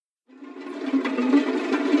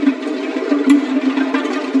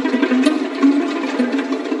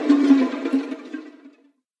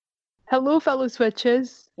Hello, fellow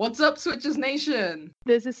Switches. What's up, Switches Nation?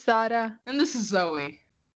 This is Sarah. And this is Zoe.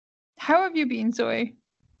 How have you been, Zoe?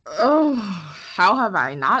 Oh, how have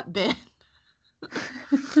I not been?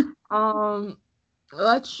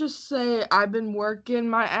 Let's just say I've been working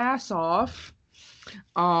my ass off.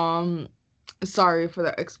 Um, Sorry for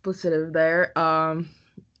the explicitive there.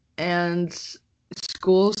 And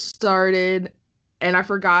school started, and I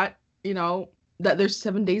forgot, that there's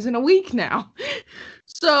 7 days in a week now.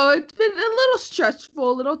 So it's been a little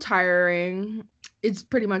stressful, a little tiring. It's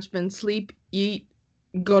pretty much been sleep, eat,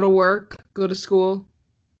 go to work, go to school.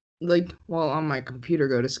 On my computer,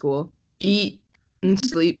 go to school, eat, and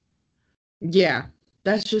sleep. Yeah,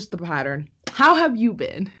 that's just the pattern. How have you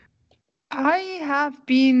been? I have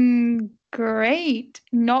been great,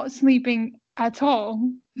 not sleeping at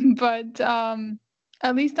all, but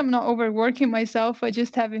at least I'm not overworking myself. I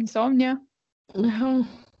just have insomnia.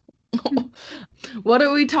 What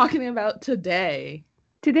are we talking about today?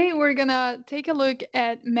 Today, we're gonna take a look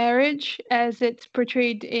at marriage as it's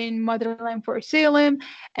portrayed in Motherland for Salem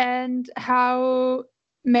and how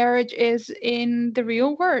marriage is in the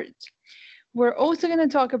real world. We're also going to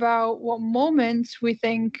talk about what moments we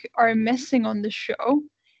think are missing on the show,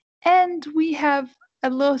 and we have a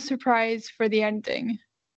little surprise for the ending.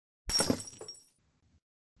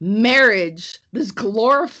 Marriage, this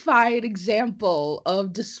glorified example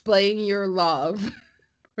of displaying your love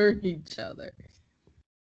for each other.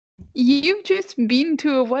 You've just been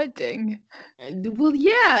to a wedding. Well,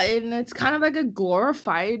 yeah, and it's kind of like a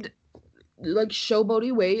glorified, like,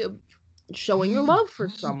 showboaty way of showing your love for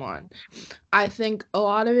someone. I think a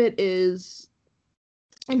lot of it is,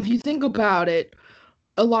 if you think about it,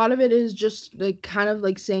 a lot of it is just like kind of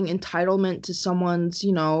like saying entitlement to someone's,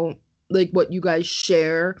 like what you guys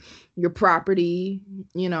share, your property,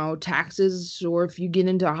 taxes, or if you get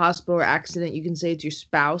into a hospital or accident, you can say it's your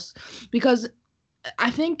spouse. Because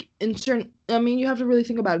I think you have to really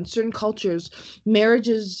think about it. In certain cultures, marriage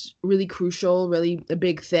is really crucial, really a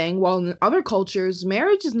big thing. While in other cultures,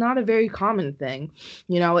 marriage is not a very common thing.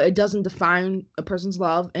 It doesn't define a person's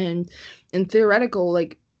love. And in theory,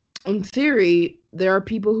 there are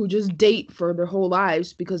people who just date for their whole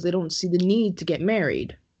lives because they don't see the need to get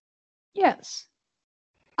married. Yes.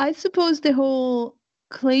 I suppose the whole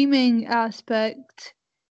claiming aspect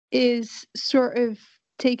is sort of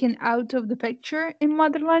taken out of the picture in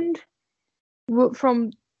Motherland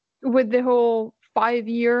from with the whole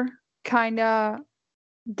 5-year kind of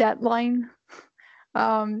deadline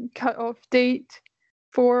cut-off date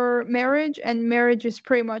for marriage, and marriage is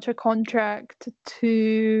pretty much a contract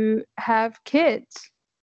to have kids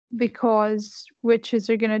because witches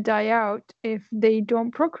are going to die out if they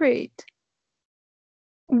don't procreate.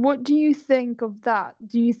 What do you think of that?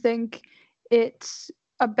 Do you think it's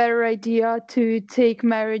a better idea to take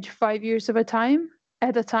marriage 5 years at a time?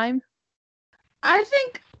 I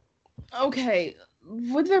think, okay,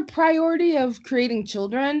 with the priority of creating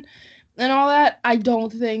children and all that, I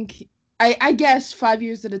don't think. I guess 5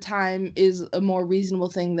 years at a time is a more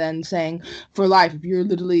reasonable thing than saying for life, if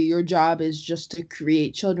your job is just to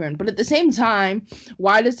create children. But at the same time,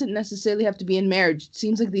 why does it necessarily have to be in marriage? It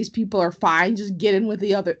seems like these people are fine just getting with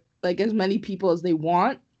the other, like, as many people as they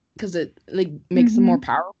want, because it like makes them more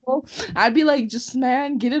powerful. I'd be like, just,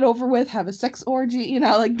 man, get it over with, have a sex orgy,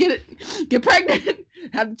 like, get pregnant,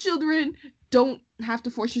 have children, don't have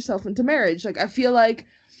to force yourself into marriage. Like, I feel like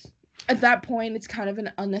at that point it's kind of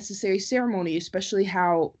an unnecessary ceremony, especially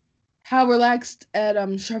how relaxed at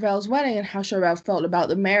Charvel's wedding and how Charvel felt about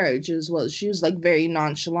the marriage as well. She was like very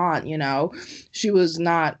nonchalant, she was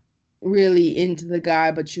not really into the guy,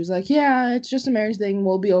 but she was like, yeah, it's just a marriage thing,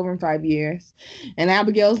 we'll be over in 5 years. And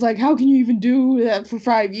Abigail's like, how can you even do that for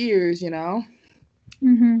 5 years?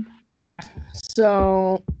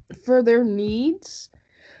 So for their needs,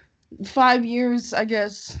 5 years, I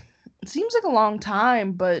guess, it seems like a long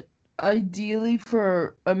time, but ideally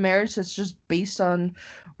for a marriage that's just based on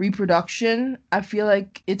reproduction, I feel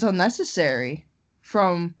like it's unnecessary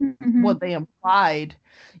from what they implied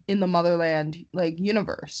in the Motherland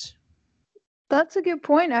universe. That's a good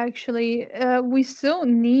point, actually. We still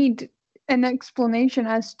need an explanation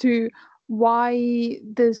as to why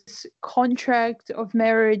this contract of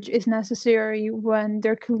marriage is necessary when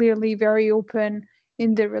they're clearly very open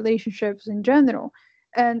in their relationships in general.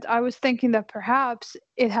 And I was thinking that perhaps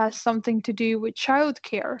it has something to do with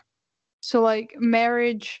childcare. So, like,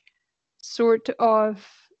 marriage sort of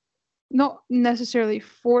not necessarily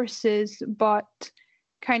forces, but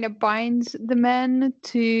kind of binds the men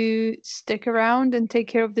to stick around and take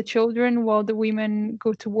care of the children while the women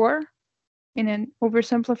go to war, in an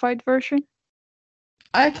oversimplified version.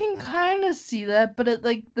 I can kind of see that, but at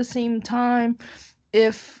like the same time,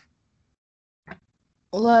 if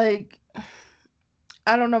like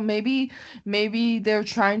I don't know, maybe they're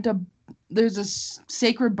trying to there's a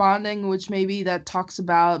sacred bonding which maybe that talks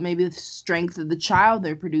about maybe the strength of the child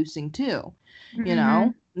they're producing too. You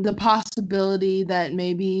know, Mm-hmm. the possibility that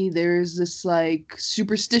maybe there's this like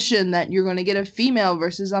superstition that you're going to get a female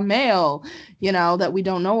versus a male, you know, that we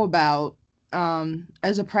don't know about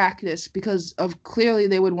as a practice because of clearly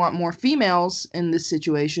they would want more females in this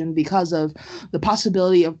situation because of the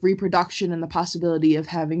possibility of reproduction and the possibility of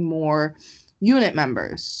having more unit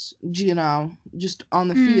members, you know, just on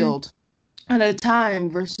the Mm. field at a time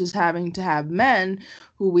versus having to have men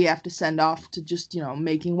who we have to send off to just, you know,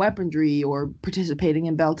 making weaponry or participating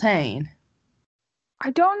in Beltane.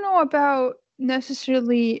 I don't know about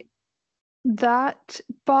necessarily that,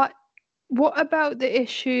 but what about the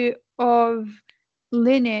issue of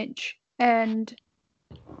lineage and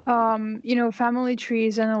family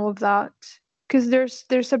trees and all of that? Because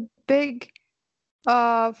there's a big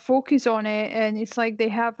focus on it, and it's like they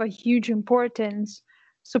have a huge importance.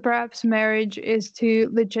 So perhaps marriage is to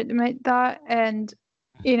legitimate that and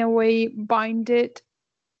in a way bind it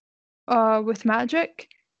with magic.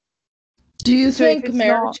 Do you So if think it's not,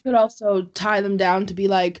 marriage could also tie them down to be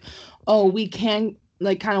like, oh, we can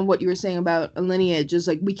like kind of what you were saying about a lineage is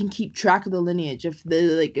like we can keep track of the lineage if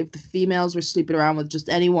the females were sleeping around with just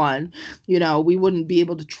anyone, you know, we wouldn't be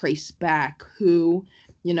able to trace back who,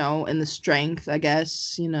 you know, and the strength, I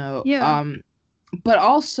guess, you know, yeah. but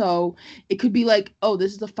also it could be like, oh,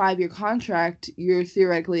 this is a 5-year contract, you're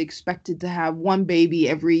theoretically expected to have one baby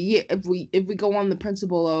every year if we go on the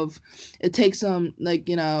principle of it takes them like,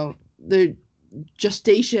 you know, the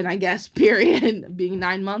gestation, I guess, period being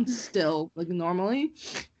 9 months still like normally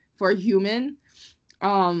for a human,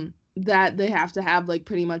 that they have to have like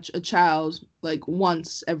pretty much a child like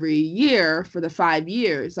once every year for the 5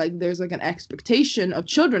 years. Like there's like an expectation of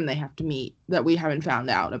children they have to meet that we haven't found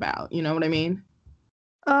out about, you know what I mean?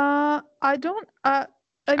 I don't. I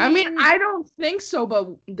I mean, mean, I don't think so, but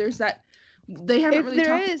there's that they haven't if really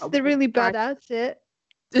there talked is, about they're what really they're bad at it.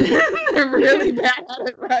 they're really bad at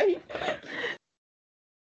it, right?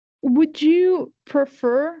 Would you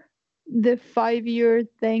prefer the 5-year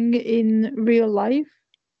thing in real life,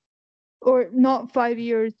 or not 5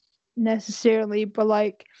 years necessarily, but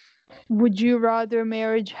like, would you rather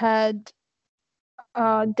marriage had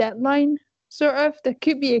a deadline, sort of, that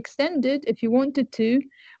could be extended if you wanted to,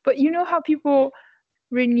 but you know how people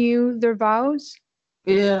renew their vows?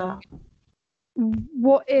 Yeah.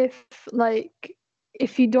 What if, like,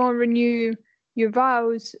 if you don't renew your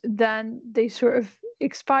vows, then they sort of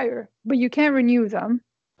expire, but you can't renew them?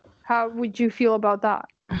 How would you feel about that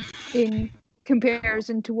in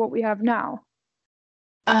comparison to what we have now?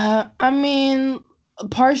 I mean,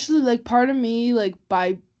 partially, like, part of me, like,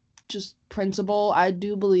 by just principle, I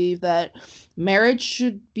do believe that marriage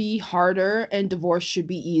should be harder and divorce should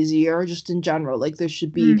be easier, just in general. Like, there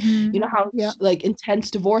should be, Mm-hmm. you know, how, Yeah. like, intense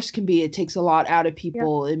divorce can be. It takes a lot out of Yeah.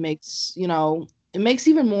 people. It makes, you know, it makes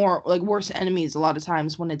even more, like, worse enemies a lot of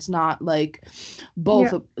times when it's not, like,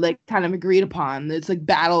 both, Yeah. like, kind of agreed upon. It's, like,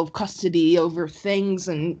 battle of custody over things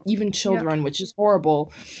and even Yeah. children, which is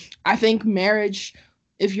horrible. I think marriage,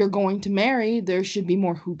 if you're going to marry, there should be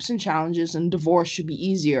more hoops and challenges, and divorce should be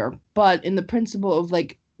easier. But in the principle of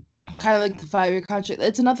like, kind of like the 5-year contract,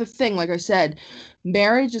 it's another thing. Like I said,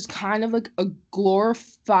 marriage is kind of like a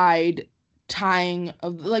glorified tying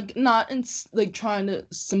of like not in like trying to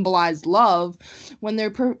symbolize love when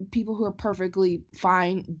they're people who are perfectly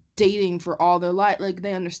fine dating for all their life, like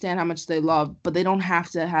they understand how much they love, but they don't have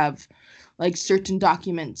to have like certain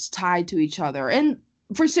documents tied to each other. And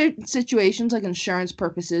for certain situations like insurance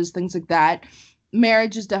purposes, things like that,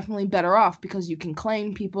 marriage is definitely better off because you can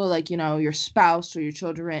claim people like, you know, your spouse or your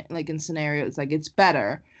children, like in scenarios like it's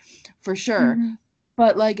better for sure. Mm-hmm.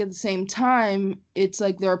 But like at the same time, it's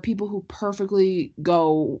like there are people who perfectly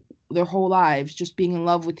go their whole lives just being in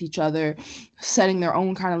love with each other, setting their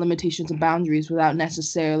own kind of limitations and boundaries without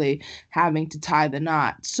necessarily having to tie the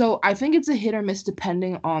knot. So I think it's a hit or miss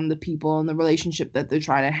depending on the people and the relationship that they're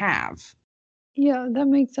trying to have. Yeah, that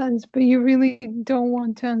makes sense. But you really don't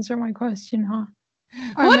want to answer my question, huh?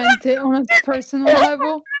 I What meant it on a personal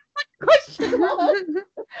level. question?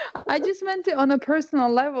 I just meant it on a personal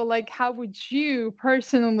level. Like, how would you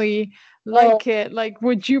personally Oh, like it? Like,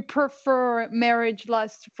 would you prefer marriage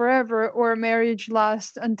lasts forever or marriage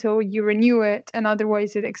lasts until you renew it and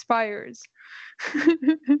otherwise it expires?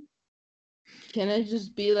 can it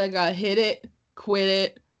just be like a hit it, quit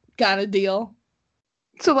it kind of deal?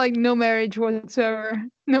 So, like, no marriage whatsoever,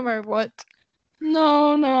 no matter what.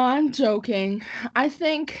 No, I'm joking. I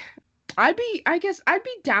guess I'd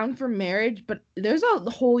be down for marriage, but there's a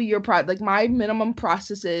whole year like my minimum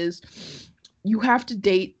process is you have to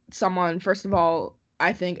date someone, first of all,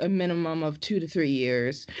 I think a minimum of 2 to 3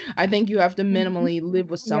 years. I think you have to Mhm. minimally live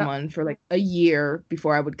with Yeah. someone for like a year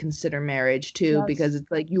before I would consider marriage too, Yes. because it's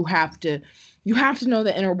like you have to know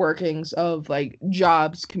the inner workings of like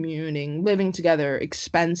jobs, commuting, living together,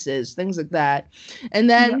 expenses, things like that. And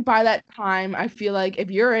Yeah. then by that time, I feel like if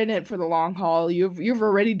you're in it for the long haul, you've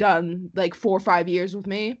already done like 4 or 5 years with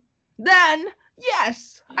me, then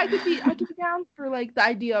yes, I could be down for like the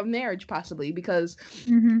idea of marriage possibly because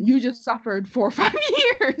Hmm. you just suffered 4 or 5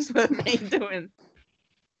 years with me doing.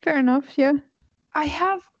 Fair enough. Yeah.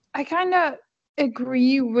 I kind of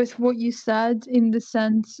agree with what you said in the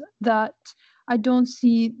sense that I don't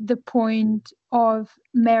see the point of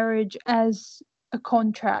marriage as a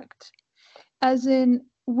contract. As in,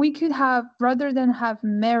 we could have, rather than have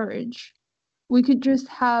marriage, we could just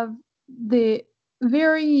have the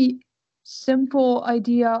very simple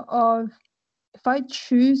idea of if I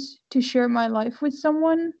choose to share my life with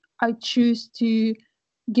someone, I choose to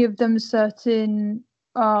give them certain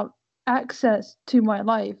uh, access to my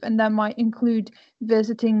life. And that might include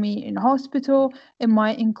visiting me in hospital, it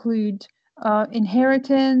might include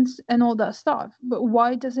inheritance and all that stuff. But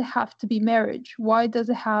why does it have to be marriage? Why does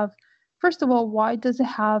it have, first of all, why does it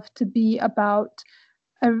have to be about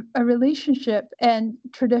a relationship and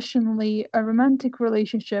traditionally a romantic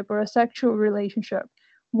relationship or a sexual relationship?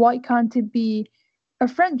 Why can't it be a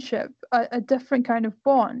friendship, a different kind of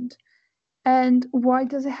bond? And why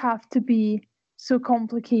does it have to be so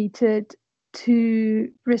complicated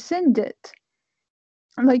to rescind it?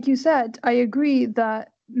 Like you said, I agree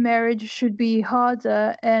that marriage should be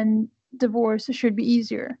harder and divorce should be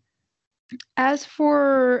easier. As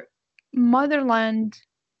for motherland,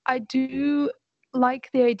 I do like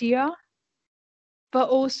the idea, but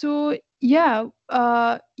also, yeah,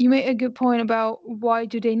 you made a good point about why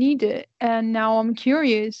do they need it, and now I'm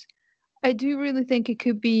curious. I do really think it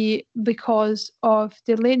could be because of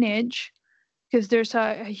the lineage, because there's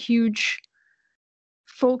a huge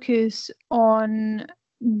focus on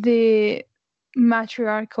the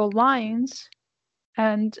matriarchal lines,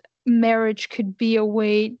 and marriage could be a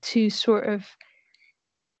way to sort of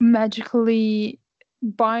magically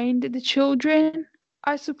bind the children,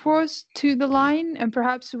 I suppose, to the line, and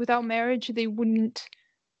perhaps without marriage they wouldn't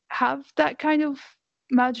have that kind of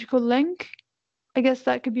magical link. I guess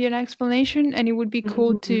that could be an explanation, and it would be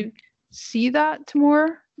cool Mhm. to see that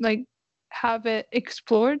more, like have it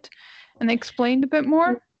explored and explained a bit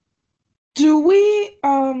more. Do we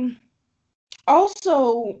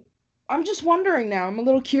also, I'm just wondering now, I'm a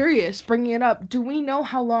little curious bringing it up. Do we know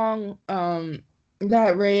how long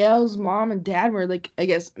that Rael's mom and dad were like, I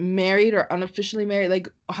guess, married or unofficially married? Like,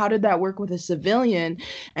 how did that work with a civilian,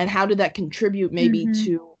 and how did that contribute maybe Mm-hmm.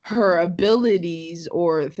 to her abilities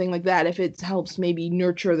or thing like that? If it helps maybe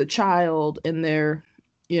nurture the child in their,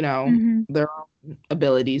 Mm-hmm. their own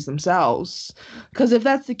abilities themselves. Because if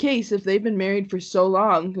that's the case, if they've been married for so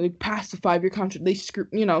long, like past the 5 year contract, they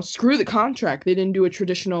screw the contract. They didn't do a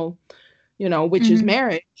traditional, which is Mm-hmm.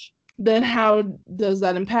 marriage. Then how does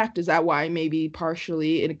that impact? Is that why maybe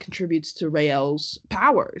partially it contributes to Rael's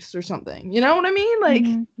powers or something? You know what I mean? Like,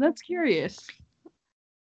 Mm-hmm. that's curious.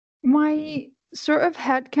 My sort of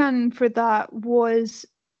headcanon for that was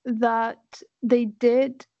that they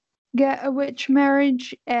did get a witch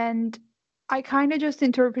marriage, and I kind of just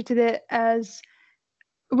interpreted it as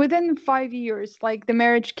within 5 years, like the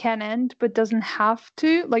marriage can end, but doesn't have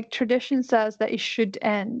to. Like tradition says that it should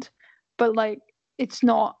end, but like it's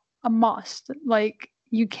not a must. Like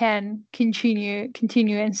you can continue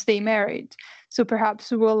and stay married. So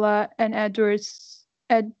perhaps Willa and Edwin.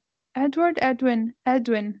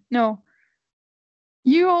 No,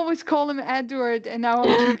 you always call him Edward, and now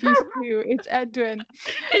I'm confused too. It's Edwin.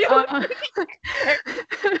 Uh,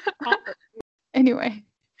 anyway,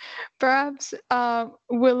 perhaps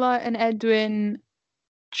Willa and Edwin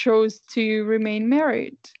chose to remain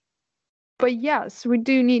married. But yes, we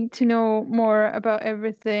do need to know more about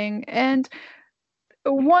everything. And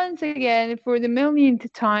once again, for the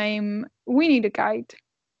millionth time, we need a guide.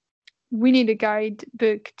 We need a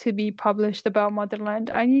guidebook to be published about motherland.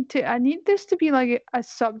 I need this to be like a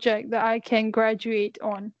subject that I can graduate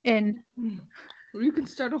on in. You can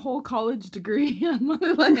start a whole college degree on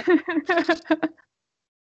motherland.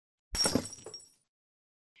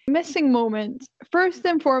 Missing moments. First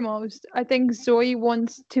and foremost, I think Zoe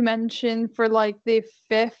wants to mention for like the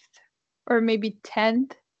fifth or maybe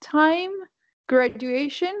 10th time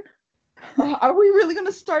graduation. Are we really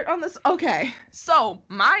gonna start on this? Okay, so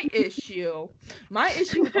my issue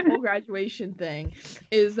with the whole graduation thing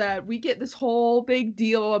is that we get this whole big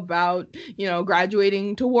deal about,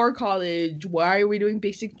 graduating to war college. Why are we doing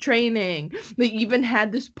basic training? They even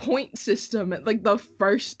had this point system at like the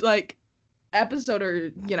first episode,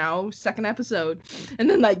 or second episode, and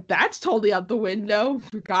then that's totally out the window.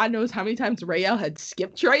 God knows how many times Raelle had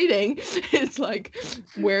skipped training. It's like,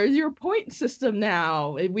 where's your point system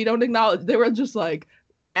now? We don't acknowledge. They were just like,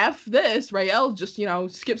 F this. Raelle just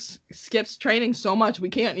skips training so much we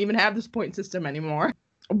can't even have this point system anymore.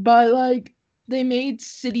 But they made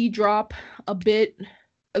City Drop a bit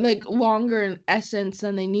longer in essence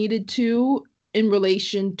than they needed to, in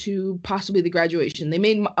relation to possibly the graduation. They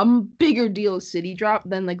made a bigger deal of City Drop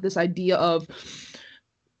than this idea of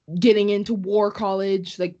getting into war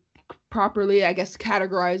college, properly, I guess,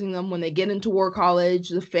 categorizing them when they get into war college,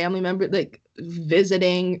 the family member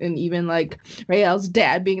visiting, and even Raelle's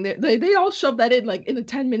dad being there. They all shoved that in in a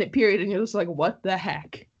 10-minute period, and you're just like, what the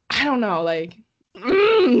heck? I don't know,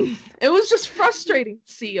 it was just frustrating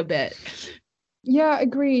to see a bit. Yeah,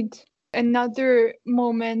 agreed. Another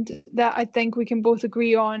moment that I think we can both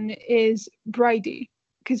agree on is Bridie,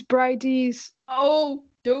 because Bridie's do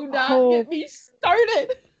not get me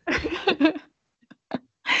started.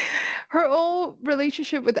 Her whole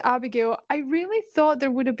relationship with Abigail, I really thought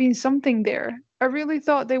there would have been something there. I really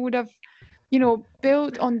thought they would have,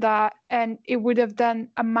 built on that, and it would have then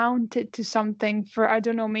amounted to something for, I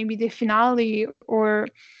don't know, maybe the finale or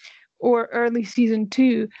early season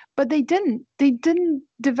 2, but they didn't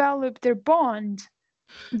develop their bond.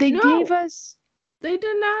 They gave us They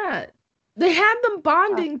did not. They had them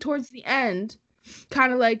bonding towards the end,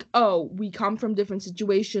 kind of we come from different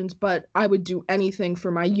situations, but I would do anything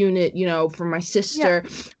for my unit, for my sister.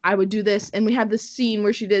 Yeah. I would do this. And we had this scene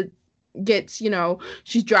where she's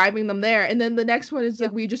driving them there, and then the next one is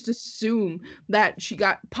we just assume that she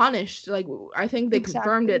got punished. I think they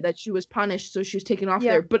confirmed it, that she was punished, so she was taken off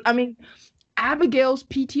there. But I mean, Abigail's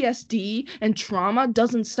PTSD and trauma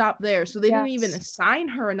doesn't stop there, so they didn't even assign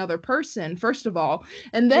her another person, first of all.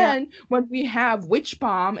 And then when we have Witch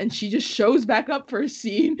Bomb and she just shows back up for a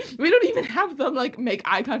scene, we don't even have them make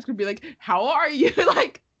eye contact and be like, how are you?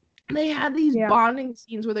 They had these bonding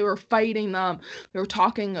scenes where they were fighting them, they were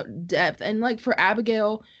talking depth, and for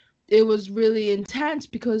Abigail, it was really intense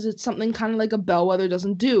because it's something kind of a bellwether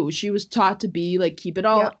doesn't do. She was taught to be keep it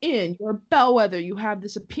all in. You're a bellwether. You have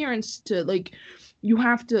this appearance to you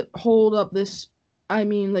have to hold up this,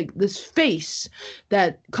 this face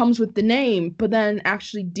that comes with the name, but then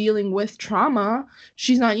actually dealing with trauma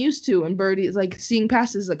she's not used to. And Birdie is seeing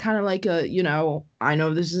past is kind of a, I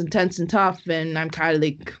know this is intense and tough, and I'm kind of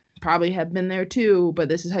probably have been there too, but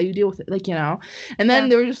this is how you deal with it, and then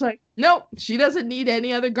they were just nope, she doesn't need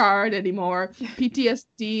any other guard anymore.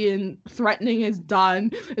 PTSD and threatening is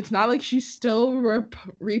done. It's not like she's still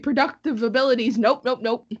reproductive abilities. Nope.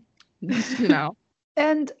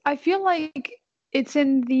 And I feel like it's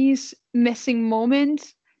in these missing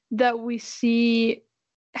moments that we see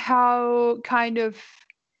how kind of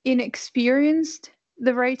inexperienced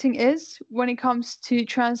the writing is when it comes to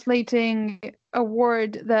translating a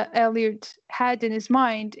word that Eliot had in his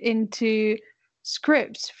mind into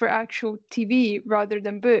scripts for actual TV rather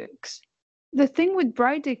than books. The thing with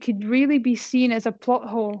Bridie could really be seen as a plot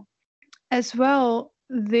hole. As well,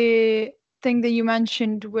 the thing that you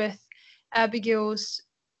mentioned with Abigail's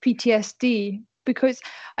PTSD, because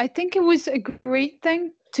I think it was a great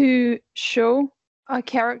thing to show a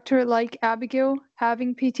character like Abigail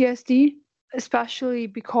having PTSD, especially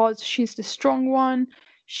because she's the strong one.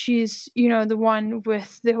 She's, the one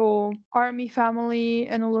with the whole army family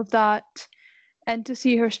and all of that. And to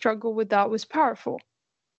see her struggle with that was powerful.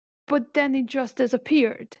 But then it just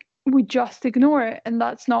disappeared. We just ignore it, and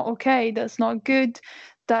that's not okay. That's not good.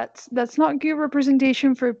 That's not good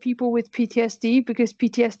representation for people with PTSD, because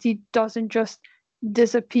PTSD doesn't just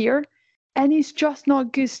disappear, and it's just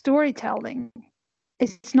not good storytelling.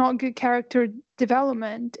 It's not good character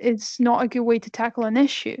development. It's not a good way to tackle an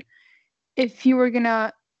issue. If you were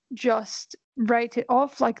gonna just write it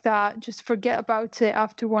off like that, just forget about it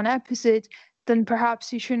after one episode, then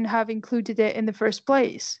perhaps you shouldn't have included it in the first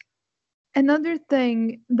place. Another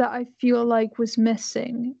thing that I feel like was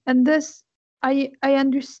missing, and this, I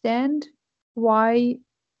understand why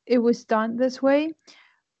it was done this way,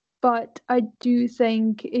 but I do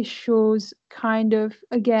think it shows kind of,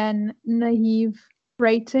 again, naive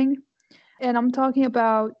writing. And I'm talking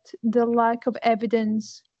about the lack of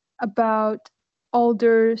evidence about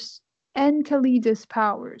Alder's and Khalida's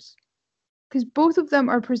powers. Because both of them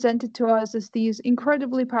are presented to us as these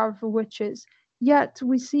incredibly powerful witches, yet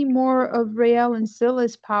we see more of Rael and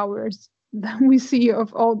Scylla's powers than we see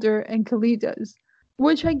of Alder and Kalida's.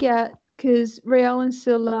 Which I get, because Rael and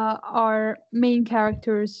Scylla are main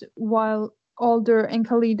characters, while Alder and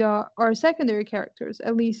Khalida are secondary characters,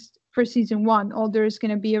 at least for season 1. Alder is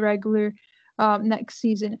going to be a regular next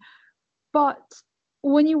season. But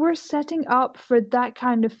when you were setting up for that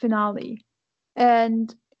kind of finale,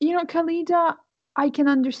 and, Khalida, I can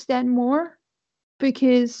understand more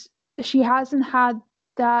because she hasn't had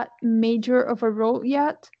that major of a role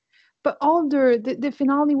yet. But Alder, the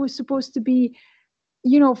finale was supposed to be,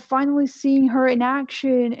 finally seeing her in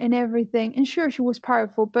action and everything. And sure, she was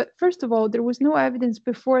powerful, but first of all, there was no evidence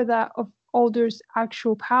before that of Alder's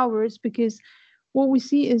actual powers, because what we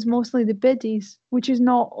see is mostly the biddies, which is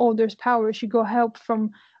not Alder's power. She got help from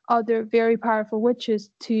other very powerful witches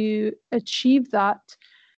to achieve that.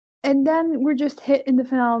 And then we're just hit in the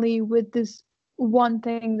finale with this one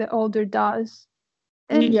thing that Alder does.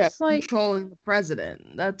 And it's like, controlling the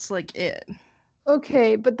president. That's like it.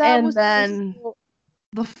 Okay, but that and was then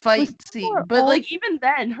the fight scene. But like even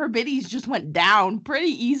then, her biddies just went down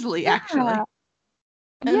pretty easily, actually.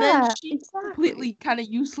 And then she's completely kind of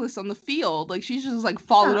useless on the field. Like she's just like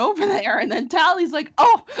falling over there, and then Tally's like,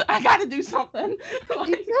 "Oh, I gotta do something."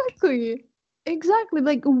 Exactly.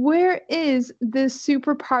 Like, where is this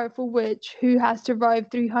super powerful witch who has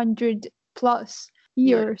survived 300 plus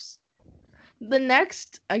years? The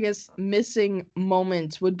next, I guess, missing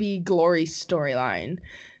moment would be Glory's storyline.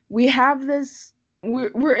 We have this.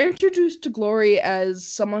 We're introduced to Glory as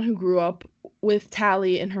someone who grew up with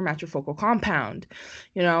Tally in her matrifocal compound,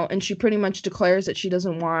 and she pretty much declares that she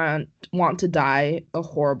doesn't want to die a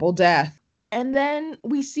horrible death. And then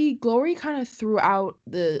we see Glory kind of throughout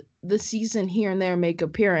the season here and there make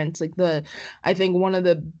appearance. Like I think one of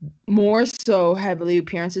the more so heavily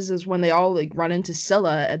appearances is when they all like run into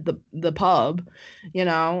Scylla at the pub,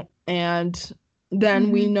 and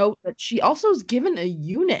then we note that she also is given a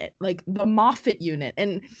unit, like the Moffat unit.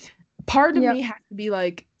 And part of me has to be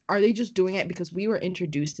like, are they just doing it because we were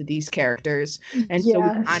introduced to these characters and so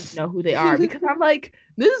we kind of know who they are? Because I'm like,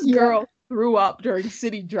 this girl threw up during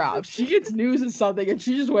City Drops. She gets news of something and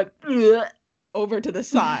she just went over to the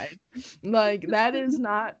side. Like, that is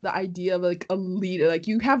not the idea of like a leader. Like,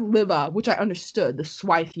 you have Liva, which I understood, the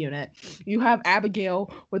Swythe unit. You have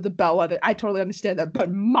Abigail with the bellwether. I totally understand that. But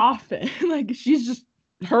Moffat, like, she's just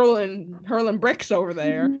hurling bricks over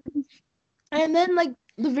there. And then like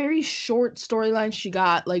the very short storyline she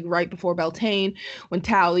got like right before Beltane, when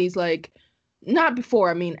Tally's like, not before,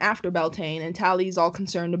 I mean after Beltane, and Tally's all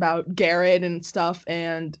concerned about Garrett and stuff,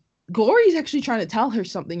 and Glory's actually trying to tell her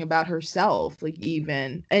something about herself, like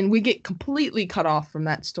even, and we get completely cut off from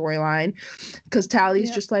that storyline because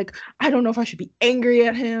Tally's just like, I don't know if I should be angry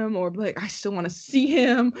at him or like I still want to see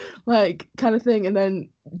him, like kind of thing. And then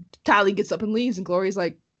Tally gets up and leaves, and Glory's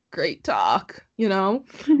like, great talk,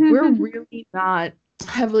 we're really not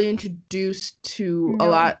heavily introduced to a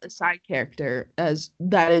lot of side character as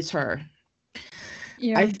that is her.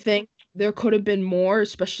 I think there could have been more,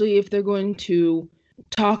 especially if they're going to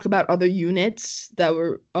talk about other units that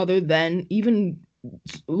were other than even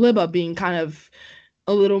Liba being kind of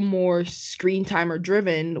a little more screen timer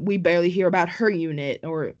driven. We barely hear about her unit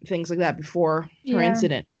or things like that before her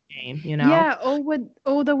incident game, Yeah,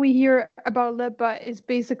 all that we hear about Liba is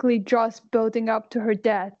basically just building up to her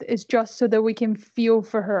death. It's just so that we can feel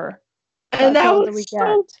for her. And that was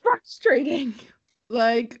so frustrating.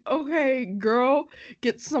 Like, okay, girl,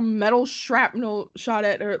 get some metal shrapnel shot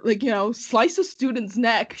at her, like, slice a student's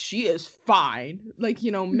neck, she is fine. Like,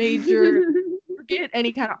 major, forget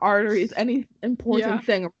any kind of arteries, any important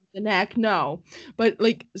thing around the neck, no. But,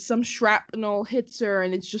 like, some shrapnel hits her,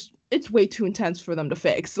 and it's way too intense for them to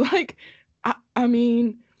fix. Like, I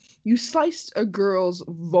mean, you sliced a girl's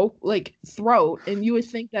throat, and you would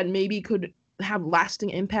think that maybe could have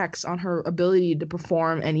lasting impacts on her ability to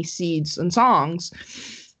perform any seeds and songs,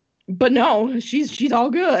 but no, she's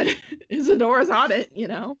all good. Isadora's on it,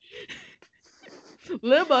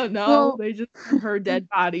 Liba, no, they just her dead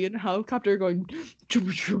body in a helicopter going.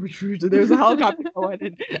 There's a helicopter going,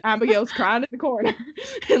 and Abigail's crying in the corner,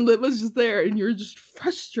 and Liba's just there, and you're just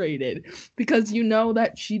frustrated because you know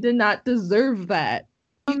that she did not deserve that.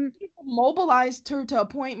 Mobilized her to a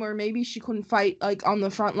point where maybe she couldn't fight like on the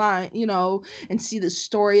front line, and see the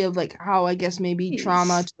story of like how I guess maybe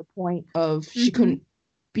trauma to the point of she couldn't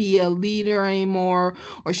be a leader anymore,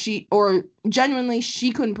 or genuinely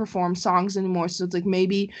she couldn't perform songs anymore. So it's like,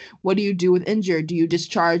 maybe what do you do with injured? Do you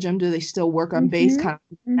discharge them? Do they still work on bass? Kind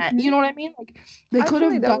of, you know what I mean? Like they could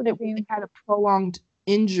have done it when they had a prolonged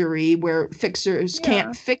injury where fixers Yeah.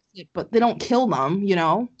 can't fix it, but they don't kill them, you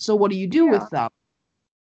know? So what do you do Yeah. with them?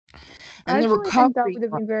 I And the actually think that recovery. would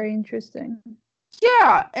have been very interesting.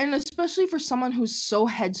 Yeah, and especially for someone who's so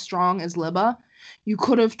headstrong as Libba, you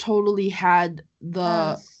could have totally had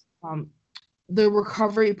Yes. the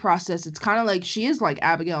recovery process. It's kind of like she is like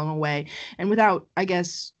Abigail in a way, and without, I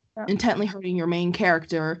guess, Yeah. intently hurting your main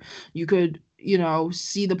character, you could, you know,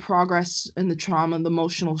 see the progress and the trauma, the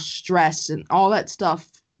emotional stress, and all that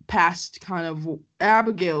stuff past kind of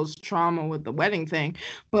Abigail's trauma with the wedding thing,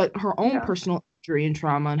 but her own Yeah. personal injury and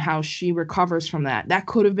trauma and how she recovers from that. That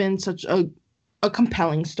could have been such a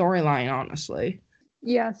compelling storyline, honestly.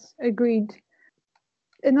 Yes, agreed.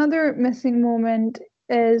 Another missing moment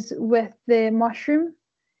is with the mushroom.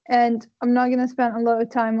 And I'm not going to spend a lot of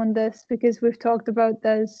time on this because we've talked about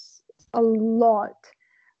this a lot.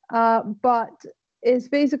 But it's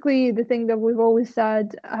basically the thing that we've always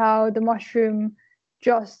said, how the mushroom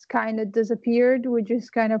just kind of disappeared. We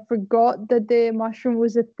just kind of forgot that the mushroom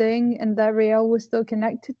was a thing and that Rael was still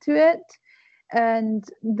connected to it. And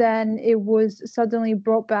then it was suddenly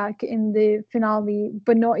brought back in the finale,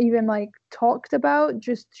 but not even like talked about,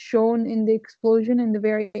 just shown in the explosion in the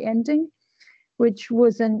very ending, which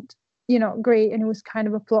wasn't, great, and it was kind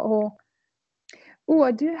of a plot hole. Oh,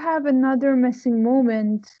 I do have another missing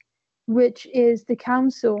moment, which is the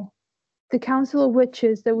council of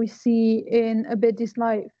witches that we see in Abedi's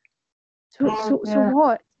life. So Yeah.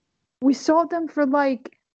 what? We saw them for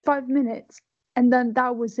like 5 minutes, and then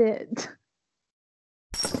that was it.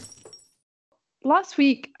 Last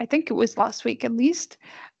week, I think it was last week at least,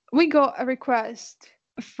 we got a request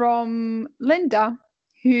from Linda,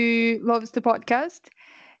 who loves the podcast.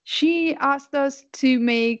 She asked us to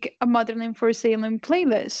make a Motherland for Salem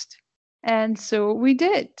playlist, and so we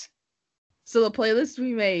did. So the playlist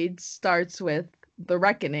we made starts with The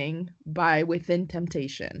Reckoning by Within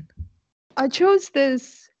Temptation. I chose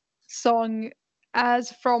this song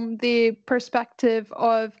as from the perspective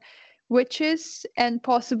of witches and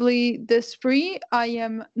possibly the spree. I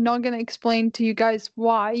am not going to explain to you guys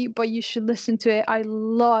why, but you should listen to it. I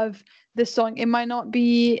love this song. It might not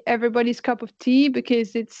be everybody's cup of tea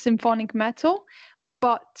because it's symphonic metal,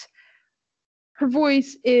 but her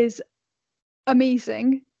voice is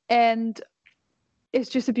amazing and it's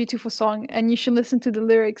just a beautiful song, and you should listen to the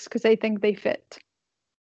lyrics because I think they fit.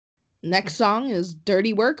 Next song is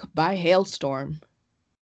Dirty Work by Hailstorm.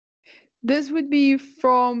 This would be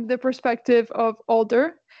from the perspective of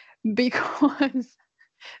Alder, because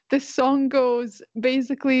the song goes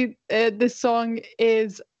basically, the song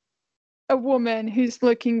is a woman who's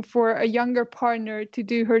looking for a younger partner to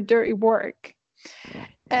do her dirty work.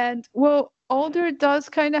 And well, Alder does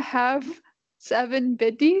kind of have 7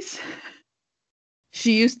 biddies.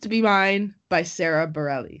 She Used to Be Mine by Sarah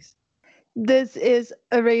Bareilles. This is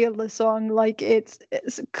a real song, like it's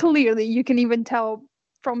clearly, you can even tell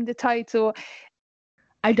from the title.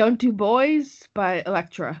 I Don't Do Boys by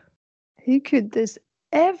Electra. Who could this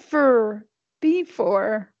ever be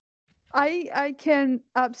for? I can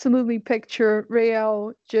absolutely picture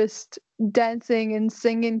Rael just dancing and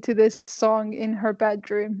singing to this song in her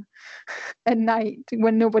bedroom at night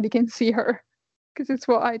when nobody can see her, because it's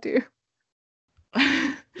what I do.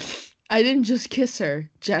 I Didn't Just Kiss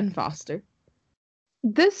Her, Jen Foster.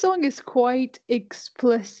 This song is quite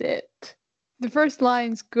explicit. The first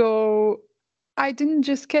lines go, I didn't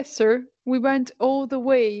just kiss her, we went all the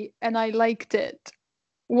way and I liked it.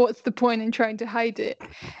 What's the point in trying to hide it?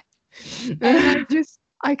 And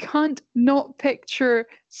I can't not picture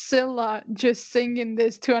Scylla just singing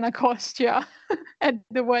this to Anacostia at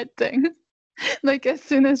the wedding. Like as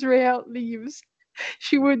soon as Rael leaves,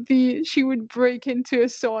 she would break into a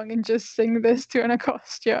song and just sing this to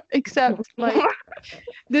Anacostia. Except like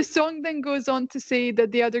the song then goes on to say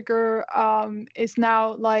that the other girl is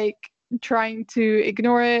now like trying to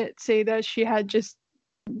ignore it, say that she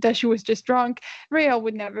was just drunk. Rael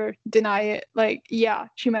would never deny it. Like, yeah,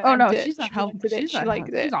 she meant Oh no, it. she's She wanted it. She liked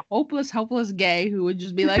it. she's a hopeless gay who would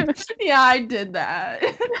just be like, yeah, I did that.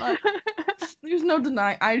 Like, there's no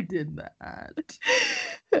denying I did that.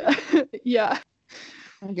 Yeah.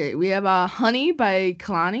 Okay, we have Honey by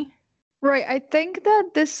Kalani. Right. I think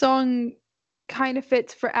that this song kind of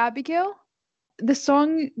fits for Abigail. The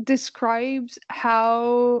song describes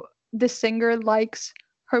how the singer likes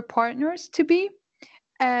her partners to be,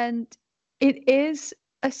 and it is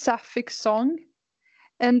a sapphic song.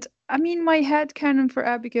 And I mean, my headcanon for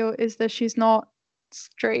Abigail is that she's not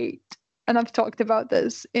straight. And I've talked about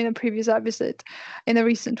this in a previous episode, in a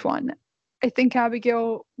recent one. I think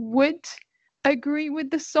Abigail would agree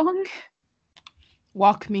with the song.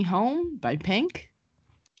 Walk Me Home by Pink.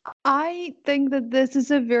 I think that this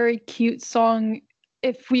is a very cute song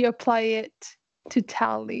if we apply it to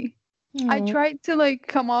Tally. I Oh. tried to like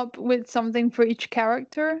come up with something for each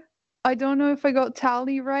character. I don't know if I got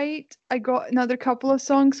Tally right. I got another couple of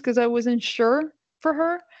songs because I wasn't sure for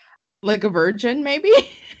her. Like a virgin, maybe?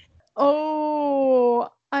 Oh,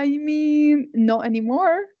 I mean, not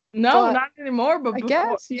anymore, No, but not anymore, but I before,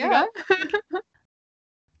 guess, yeah.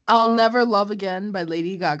 I'll Never Love Again by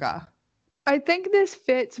Lady Gaga. I think this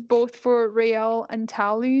fits both for Rael and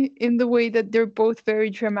Tally in the way that they're both very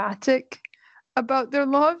dramatic about their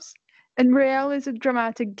loves. And Rael is a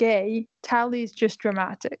dramatic gay, Tally is just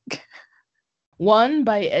dramatic. One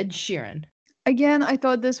by Ed Sheeran. Again, I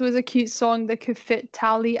thought this was a cute song that could fit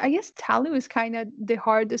Tally. I guess Tally was kind of the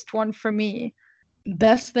hardest one for me.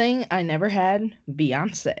 Best Thing I Never Had,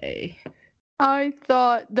 Beyonce. I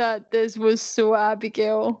thought that this was so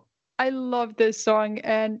Abigail. I love this song,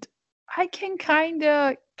 and I can kind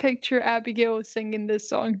of picture Abigail singing this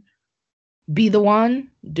song. Be the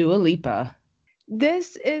One, Dua Lipa.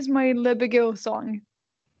 This is my Libigail song.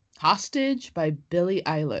 Hostage by Billie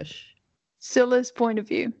Eilish. Scylla's point of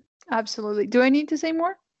view. Absolutely. Do I need to say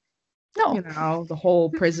more? No. You know, the whole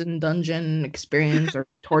prison dungeon experience or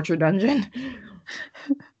torture dungeon.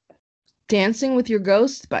 Dancing with Your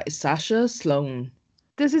Ghost by Sasha Sloan.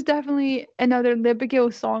 This is definitely another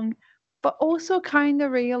Libigail song, but also kind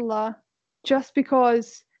of Rayla, just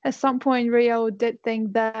because at some point Rael did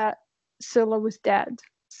think that Scylla was dead.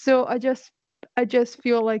 So I just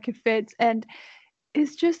feel like it fits, and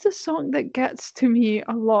it's just a song that gets to me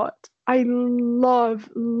a lot. I love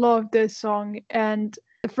this song, and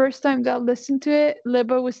the first time that I listened to it,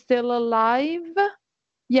 Libba was still alive.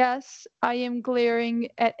 Yes, I am glaring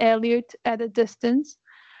at Elliot at a distance.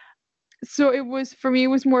 So it was for me. It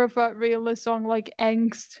was more of a realist song, like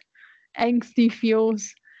angsty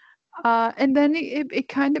feels. And then it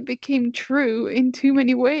kind of became true in too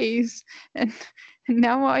many ways, and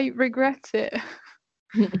now I regret it.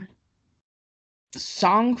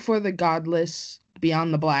 Song for the Godless,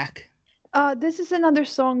 Beyond the Black. This is another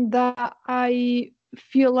song that I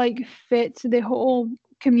feel like fits the whole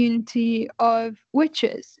community of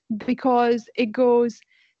witches because it goes,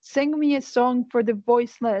 sing me a song for the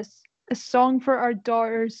voiceless, a song for our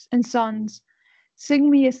daughters and sons.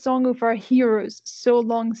 Sing me a song of our heroes so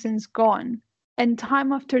long since gone. And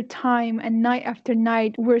time after time and night after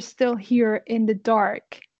night, we're still here in the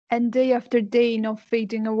dark, and day after day not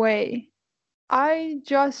fading away. I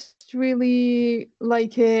just really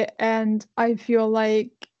like it, and I feel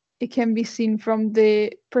like it can be seen from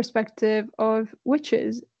the perspective of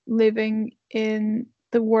witches living in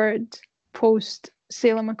the world post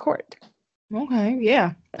Salem Accord. Okay,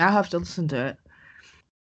 yeah. I'll have to listen to it.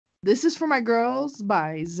 This Is For My Girls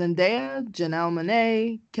by Zendaya, Janelle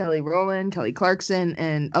Monáe, Kelly Rowland, Kelly Clarkson,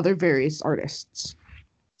 and other various artists.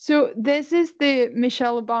 So this is the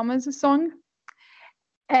Michelle Obama's song,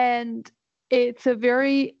 and it's a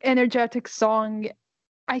very energetic song.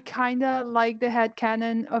 I kind of like the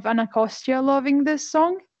headcanon of Anacostia loving this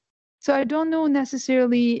song. So I don't know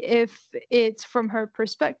necessarily if it's from her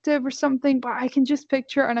perspective or something, but I can just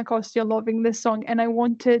picture Anacostia loving this song, and I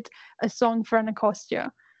wanted a song for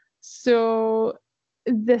Anacostia. So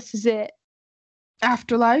this is it.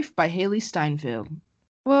 Afterlife by Haley Steinfeld.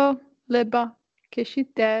 Well, Libba, because she's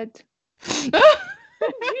dead. Jesus.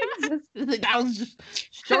 That was just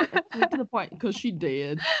short and to the point because she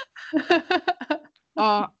did.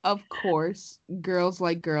 Of course, Girls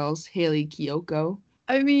Like Girls, Haley Kiyoko.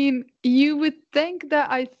 I mean, you would think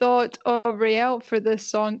that I thought of Rael for this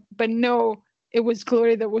song, but no, it was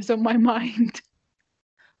Glory that was on my mind.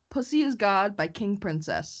 Pussy Is God by King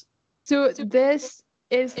Princess. So this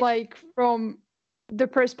is like from the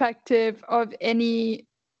perspective of any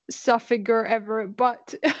suffrager ever,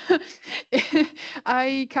 but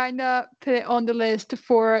I kind of put it on the list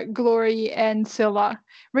for Glory and Scylla.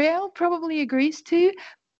 Rael probably agrees too,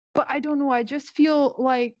 but I don't know. I just feel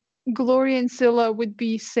like Glory and Scylla would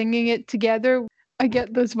be singing it together. I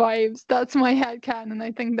get those vibes. That's my headcanon.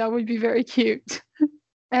 I think that would be very cute.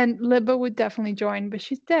 And Libba would definitely join, but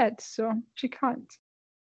she's dead, so she can't.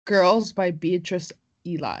 Girls by Beatrice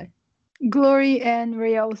Eli. Glory and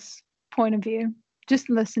Rael's point of view. Just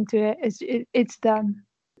listen to it. It's them.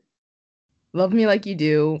 Love Me Like You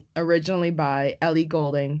Do, originally by Ellie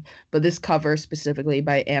Goulding, but this cover specifically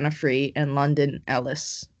by Anna Free and London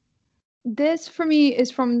Ellis. This for me is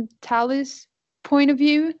from Tally's point of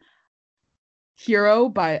view. Hero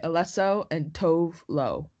by Alesso and Tove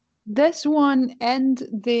Lo. This one and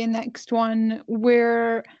the next one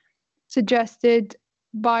were suggested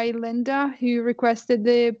by Linda, who requested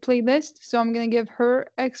the playlist. So I'm going to give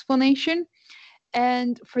her explanation.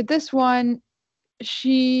 And for this one,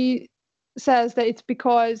 she says that it's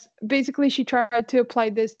because basically she tried to apply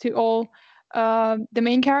this to all the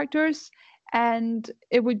main characters, and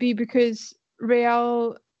it would be because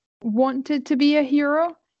Raelle wanted to be a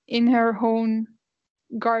hero in her own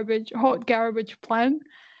hot garbage plan.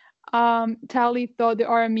 Tally thought the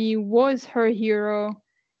army was her hero.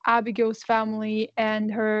 Abigail's family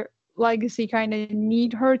and her legacy kind of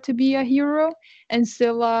need her to be a hero, and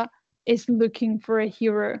Scylla is looking for a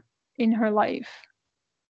hero in her life.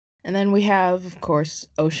 And then we have, of course,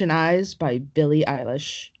 Ocean Eyes by Billie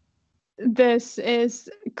Eilish. This is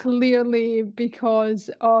clearly because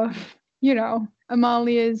of,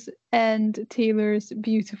 Amalia's and Taylor's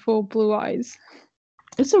beautiful blue eyes.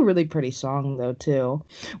 It's a really pretty song, though, too,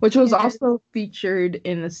 which was also featured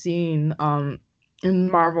in the scene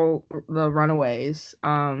in Marvel The Runaways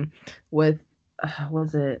with,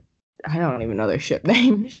 was it? I don't even know their ship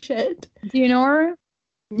name. Shit. Do you know her?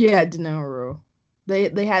 Yeah, Denoru.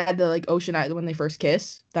 They had the like Ocean Eyes when they first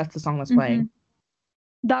kiss. That's the song that's playing.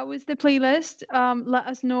 That was the playlist. Let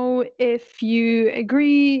us know if you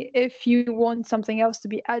agree, if you want something else to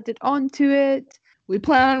be added onto it. We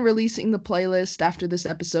plan on releasing the playlist after this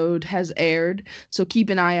episode has aired, so keep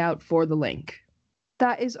an eye out for the link.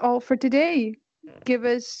 That is all for today. Give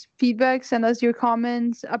us feedback, send us your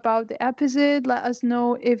comments about the episode. Let us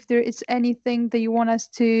know if there is anything that you want us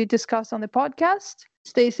to discuss on the podcast.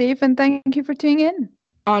 Stay safe and thank you for tuning in.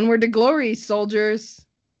 Onward to glory, soldiers!